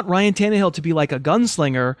you want Ryan Tannehill to be like a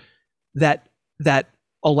gunslinger that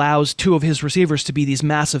allows 2 of his receivers to be these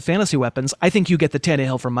massive fantasy weapons, I think you get the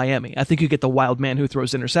Tannehill from Miami. I think you get the wild man who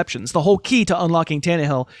throws interceptions. The whole key to unlocking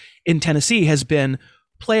Tannehill in Tennessee has been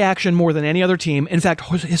play action more than any other team. In fact,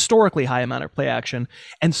 historically high amount of play action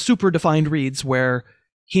and super defined reads where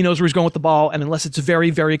he knows where he's going with the ball, and unless it's very,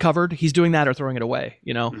 very covered, he's doing that or throwing it away,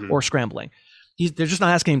 or scrambling. They're just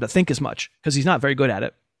not asking him to think as much because he's not very good at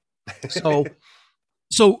it.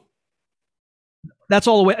 So that's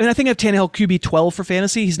all the way. I mean, I think I have Tannehill QB 12 for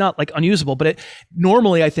fantasy. He's not like unusable, but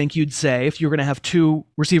normally I think you'd say if you're going to have 2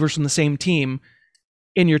 receivers from the same team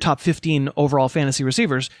in your top 15 overall fantasy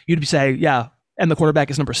receivers, you'd say, yeah, and the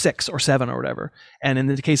quarterback is number 6 or 7 or whatever. And in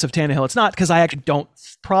the case of Tannehill, it's not, because I actually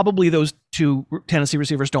probably those 2 Tennessee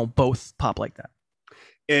receivers don't both pop like that.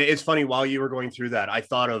 It's funny, while you were going through that, I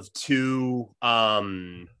thought of two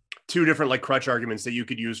two different like crutch arguments that you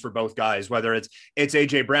could use for both guys, whether it's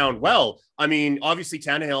AJ Brown. Well, I mean, obviously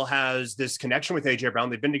Tannehill has this connection with AJ Brown.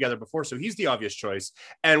 They've been together before, so he's the obvious choice.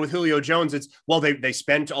 And with Julio Jones, it's, well, they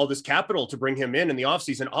spent all this capital to bring him in the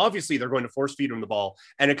offseason. Obviously, they're going to force feed him the ball.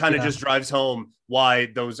 And it kind of just drives home why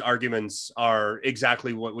those arguments are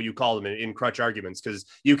exactly what you call them in crutch arguments, because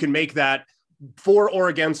you can make that for or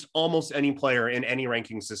against almost any player in any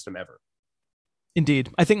ranking system ever. Indeed.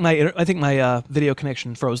 I think my video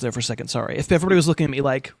connection froze there for a second. Sorry. If everybody was looking at me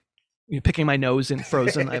like picking my nose and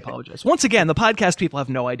frozen, I apologize. Once again, the podcast people have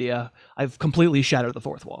no idea. I've completely shattered the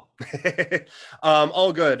fourth wall.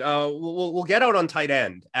 All good. We'll get out on tight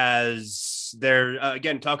end as they're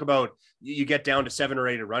again, talk about, you get down to 7 or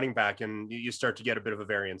 8 at running back and you start to get a bit of a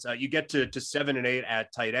variance. You get to 7 and 8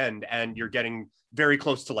 at tight end and you're getting very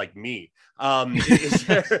close to like me.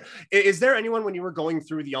 Is there anyone, when you were going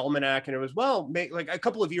through the almanac and it was, well, like a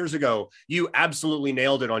couple of years ago, you absolutely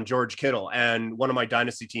nailed it on George Kittle, and one of my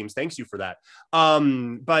dynasty teams thanks you for that.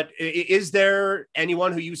 But is there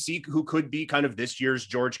anyone who you see who could be kind of this year's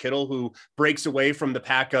George Kittle, who breaks away from the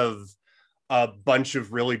pack of a bunch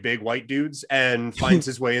of really big white dudes and finds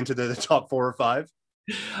his way into the top 4 or 5?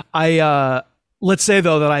 Let's say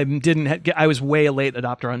though that I was way a late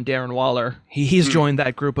adopter on Darren Waller. He's joined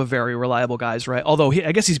that group of very reliable guys, right? Although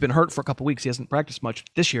I guess he's been hurt for a couple of weeks. He hasn't practiced much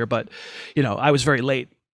this year, but I was very late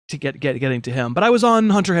to getting to him. But I was on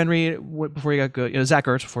Hunter Henry before he got good. Zach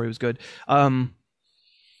Ertz before he was good.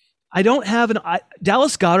 I don't have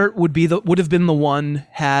Dallas Goedert would have been the one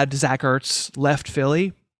had Zach Ertz left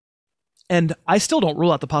Philly, and I still don't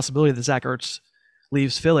rule out the possibility that Zach Ertz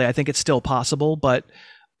leaves Philly. I think it's still possible, but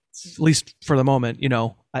at least for the moment,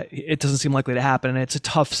 it doesn't seem likely to happen. And it's a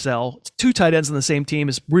tough sell. 2 tight ends on the same team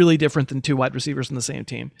is really different than 2 wide receivers on the same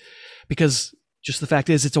team, because just the fact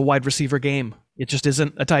is it's a wide receiver game. It just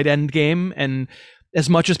isn't a tight end game. And as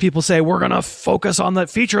much as people say, we're going to focus on the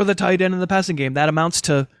feature of the tight end in the passing game, that amounts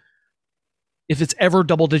to, if it's ever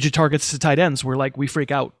double-digit targets to tight ends, we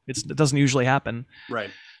freak out. It doesn't usually happen. Right.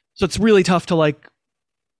 So it's really tough to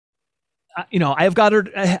I have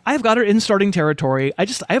Goddard in starting territory. I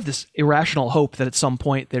have this irrational hope that at some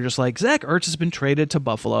point they're just like, Zach Ertz has been traded to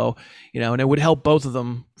Buffalo, and it would help both of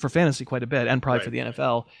them for fantasy quite a bit and probably for the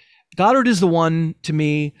NFL. Goddard is the one to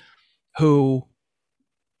me who,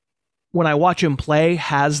 when I watch him play,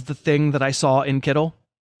 has the thing that I saw in Kittle,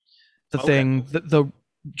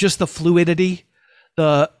 just the fluidity,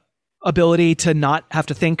 the ability to not have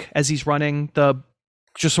to think as he's running, the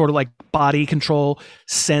just sort of like body control,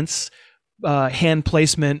 sense, hand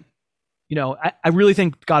placement. I really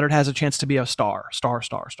think Goddard has a chance to be a star.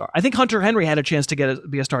 I think Hunter Henry had a chance to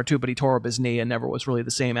be a star too, but he tore up his knee and never was really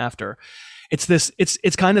the same after.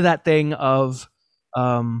 It's kind of that thing of,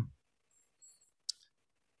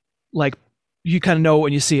 like, you kind of know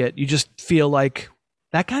when you see it, you just feel like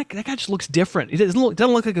that guy just looks different. It doesn't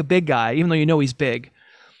look like a big guy, even though he's big.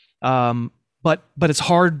 But it's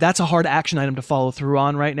hard. That's a hard action item to follow through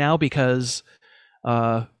on right now because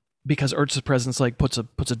Ertz's presence puts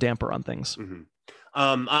a damper on things. Mm-hmm.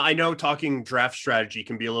 I know talking draft strategy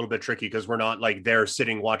can be a little bit tricky because we're not there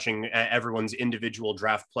sitting watching everyone's individual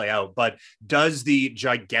draft play out. But does the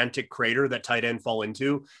gigantic crater that tight end fall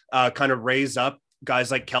into kind of raise up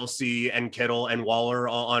guys like Kelsey and Kittle and Waller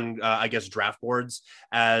on I guess draft boards,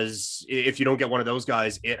 as if you don't get one of those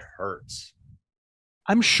guys, it hurts?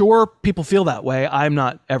 I'm sure people feel that way. I'm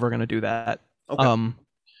not ever going to do that. Okay.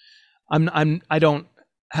 I don't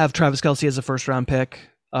have Travis Kelce as a first round pick.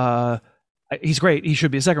 He's great. He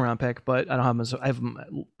should be a second round pick, but I have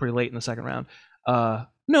him pretty late in the second round.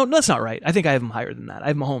 No, that's not right. I think I have him higher than that. I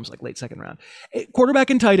have Mahomes late second round. Quarterback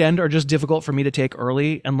and tight end are just difficult for me to take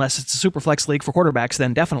early unless it's a super flex league for quarterbacks.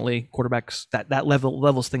 Then definitely quarterbacks that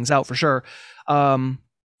levels things out for sure. No,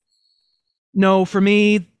 for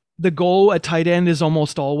me, the goal at tight end is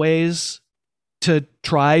almost always to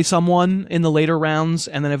try someone in the later rounds,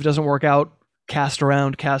 and then if it doesn't work out, cast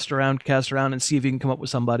around, and see if you can come up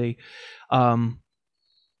with somebody. The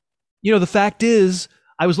fact is,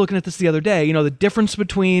 I was looking at this the other day. The difference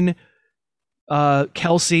between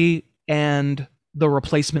Kelsey and the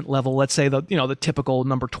replacement level, let's say the typical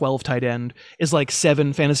number 12 tight end, is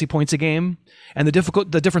 7 fantasy points a game, and the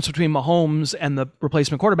difference between Mahomes and the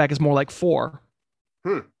replacement quarterback is more like 4.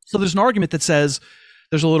 So there's an argument that says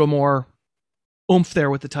there's a little more oomph there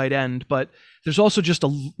with the tight end, but there's also just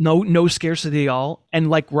no scarcity at all. And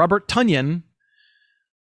like Robert Tonyan,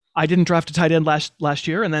 I didn't draft a tight end last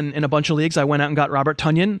year, and then in a bunch of leagues I went out and got Robert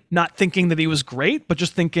Tonyan, not thinking that he was great, but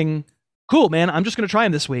just thinking cool, man, I'm just going to try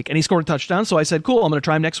him this week. And he scored a touchdown. So I said, cool, I'm going to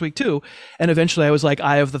try him next week too. And eventually I was like,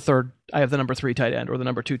 I have the number 3 tight end or the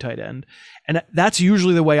number 2 tight end. And that's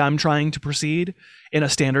usually the way I'm trying to proceed in a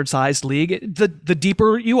standard sized league. The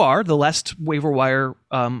deeper you are, the less waiver wire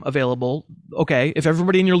available. Okay, if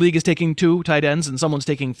everybody in your league is taking 2 tight ends and someone's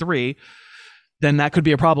taking 3, then that could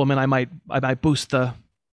be a problem. And I might boost the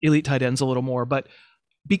elite tight ends a little more. But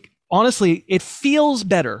honestly, it feels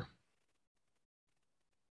better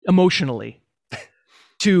emotionally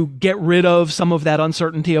to get rid of some of that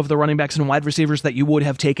uncertainty of the running backs and wide receivers that you would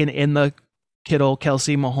have taken in the Kittle,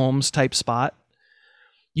 Kelsey, Mahomes type spot.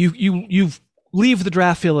 You leave the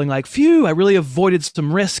draft feeling like, phew, I really avoided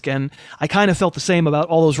some risk. And I kind of felt the same about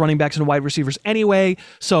all those running backs and wide receivers anyway.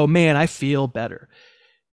 So man, I feel better.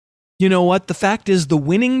 You know what? The fact is the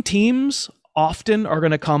winning teams often are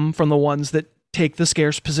going to come from the ones that take the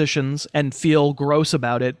scarce positions and feel gross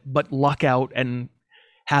about it, but luck out and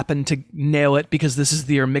happen to nail it because this is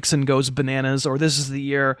the year Mixon goes bananas, or this is the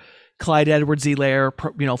year Clyde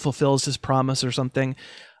Edwards-Helaire, fulfills his promise or something.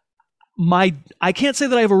 I can't say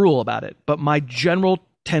that I have a rule about it, but my general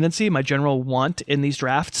tendency, my general want in these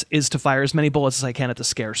drafts is to fire as many bullets as I can at the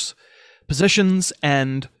scarce positions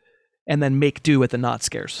and then make do at the not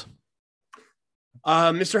scarce.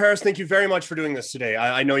 Mr. Harris, thank you very much for doing this today.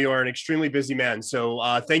 I know you are an extremely busy man,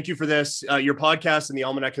 so thank you for this. Your podcast and the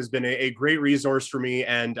Almanac has been a great resource for me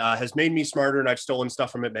and has made me smarter, and I've stolen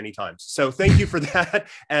stuff from it many times. So thank you for that,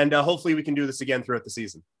 and hopefully we can do this again throughout the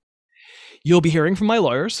season. You'll be hearing from my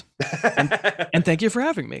lawyers, and thank you for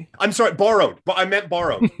having me. I'm sorry, borrowed. I meant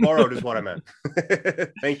borrowed. Borrowed is what I meant.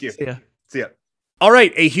 Thank you. See ya. All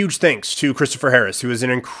right, a huge thanks to Christopher Harris, who is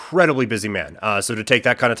an incredibly busy man. So to take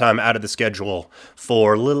that kind of time out of the schedule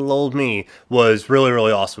for little old me was really,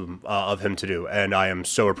 really awesome of him to do. And I am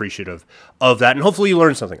so appreciative of that. And hopefully you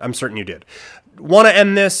learned something. I'm certain you did. Want to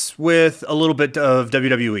end this with a little bit of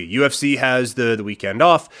WWE. UFC has the weekend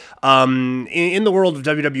off. In the world of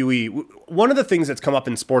WWE, one of the things that's come up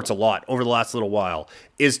in sports a lot over the last little while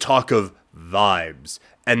is talk of vibes.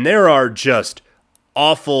 And there are just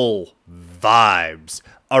awful vibes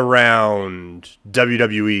around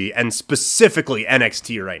WWE and specifically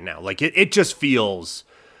NXT right now. Like it just feels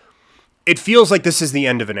like this is the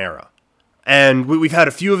end of an era. And we've had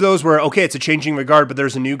a few of those where, okay, it's a changing regard, but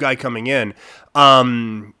there's a new guy coming in.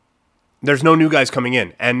 There's no new guys coming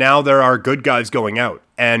in. And now there are good guys going out.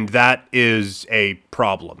 And that is a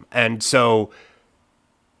problem. And so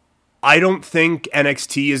I don't think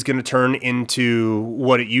NXT is going to turn into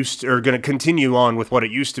what it used to, or going to continue on with what it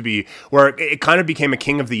used to be, where it kind of became a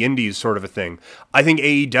king of the indies sort of a thing. I think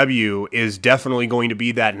AEW is definitely going to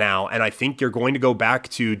be that now, and I think you're going to go back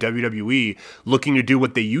to WWE looking to do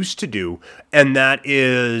what they used to do, and that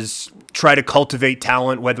is try to cultivate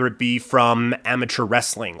talent, whether it be from amateur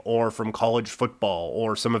wrestling or from college football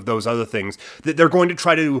or some of those other things. That they're going to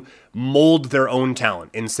try to mold their own talent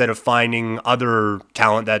instead of finding other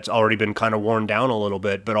talent that's already been kind of worn down a little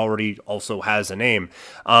bit, but already also has a name.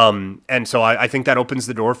 And so I think that opens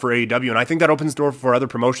the door for AEW, and I think that opens the door for other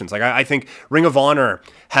promotions. Like I think Ring of Honor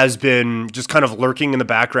has been just kind of lurking in the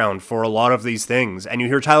background for a lot of these things. And you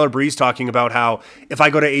hear Tyler Breeze talking about how if I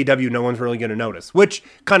go to AEW, no one's really going to notice, which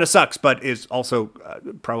kind of sucks, but is also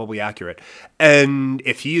probably accurate. And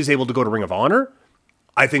if he is able to go to Ring of Honor,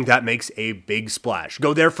 I think that makes a big splash.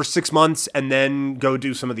 Go there for 6 months and then go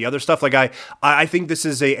do some of the other stuff. Like I think this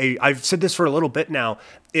is I've said this for a little bit now.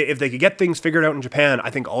 If they could get things figured out in Japan, I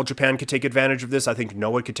think all Japan could take advantage of this. I think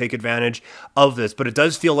Noah could take advantage of this. But it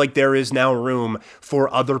does feel like there is now room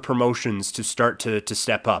for other promotions to start to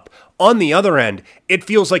step up. On the other end, it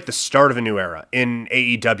feels like the start of a new era in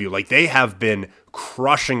AEW. Like they have been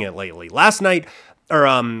crushing it lately. Last night, or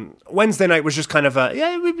Wednesday night was just kind of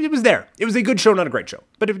it was there. It was a good show, not a great show,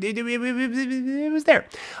 but it was there.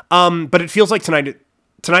 But it feels like tonight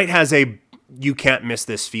has a you can't miss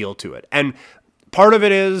this feel to it, and part of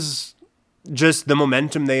it is just the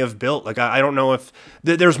momentum they have built. Like I don't know if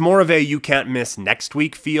there's more of a you can't miss next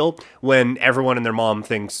week feel when everyone and their mom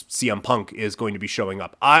thinks CM Punk is going to be showing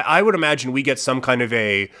up. I would imagine we get some kind of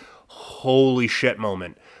a holy shit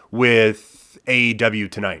moment with AEW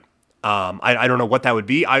tonight. I don't know what that would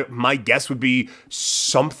be. My guess would be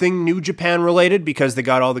something New Japan related because they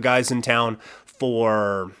got all the guys in town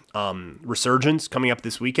for Resurgence coming up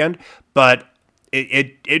this weekend. But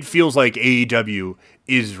it feels like AEW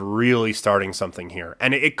is really starting something here.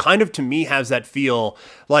 And it kind of, to me, has that feel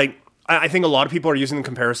like I think a lot of people are using the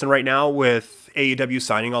comparison right now with AEW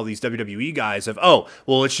signing all these WWE guys of, oh,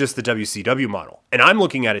 well, it's just the WCW model. And I'm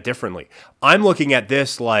looking at it differently. I'm looking at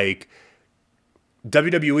this like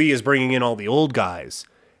WWE is bringing in all the old guys.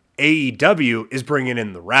 AEW is bringing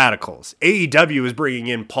in the Radicals. AEW is bringing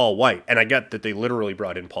in Paul White. And I get that they literally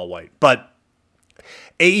brought in Paul White. But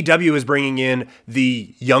AEW is bringing in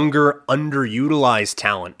the younger, underutilized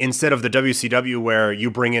talent instead of the WCW where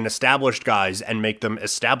you bring in established guys and make them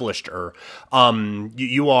established-er.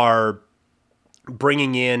 You are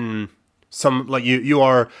bringing in some, like you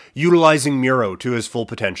are utilizing Miro to his full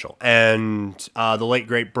potential. And the late,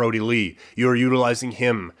 great Brody Lee, you are utilizing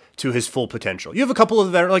him to his full potential. You have a couple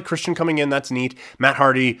of veterans, like Christian coming in, that's neat. Matt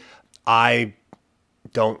Hardy, I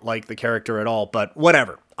don't like the character at all, but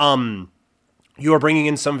whatever. You are bringing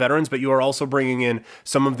in some veterans, but you are also bringing in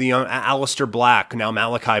some of the young, Aleister Black, now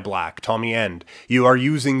Malachi Black, Tommy End. You are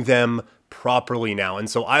using them properly now. And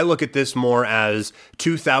so I look at this more as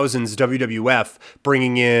 2000s WWF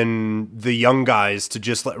bringing in the young guys to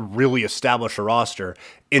just really establish a roster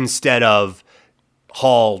instead of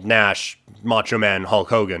Hall, Nash, Macho Man, Hulk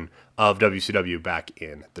Hogan of WCW back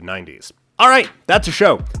in the 90s. All right, that's a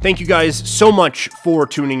show. Thank you guys so much for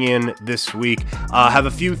tuning in this week. Have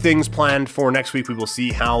a few things planned for next week. We will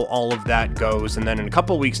see how all of that goes. And then in a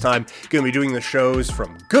couple of weeks' time, going to be doing the shows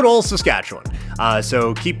from good old Saskatchewan.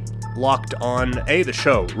 So keep locked on the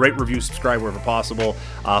show. Rate, review, subscribe wherever possible.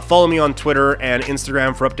 Follow me on Twitter and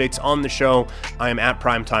Instagram for updates on the show. I am at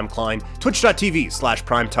Primetime Klein,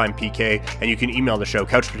 twitch.tv/primetimepk, and you can email the show,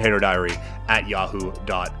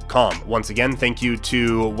 couchpotatodiary@yahoo.com. Once again, thank you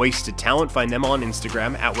to Wasted Talent. Find them on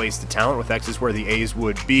Instagram at Wasted Talent with X's where the A's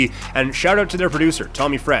would be. And shout out to their producer,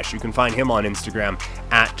 Tommy Fresh. You can find him on Instagram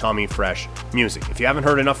at Tommy Fresh Music. If you haven't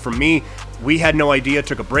heard enough from me, We Had No Idea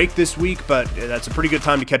took a break this week, but that's a pretty good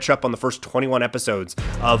time to catch up on the first 21 episodes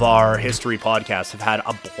of our history podcast. I've had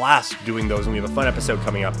a blast doing those, and we have a fun episode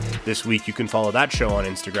coming up this week. You can follow that show on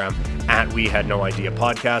Instagram at We Had No Idea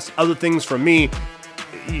Podcast. Other things from me,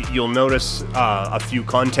 you'll notice a few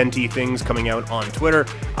content-y things coming out on Twitter,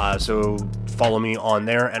 so follow me on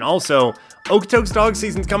there. And also, Okotoks dog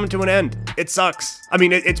season's coming to an end. It sucks. I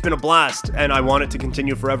mean, it's been a blast, and I want it to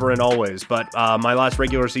continue forever and always, but my last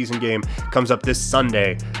regular season game comes up this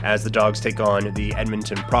Sunday as the Dogs take on the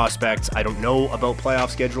Edmonton Prospects. I don't know about playoff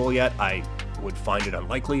schedule yet. I would find it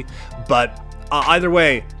unlikely, but either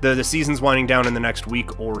way, the season's winding down in the next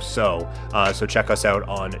week or so, so check us out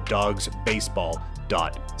on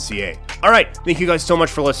dogsbaseball.ca. All right, thank you guys so much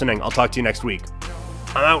for listening. I'll talk to you next week.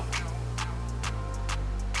 I'm out.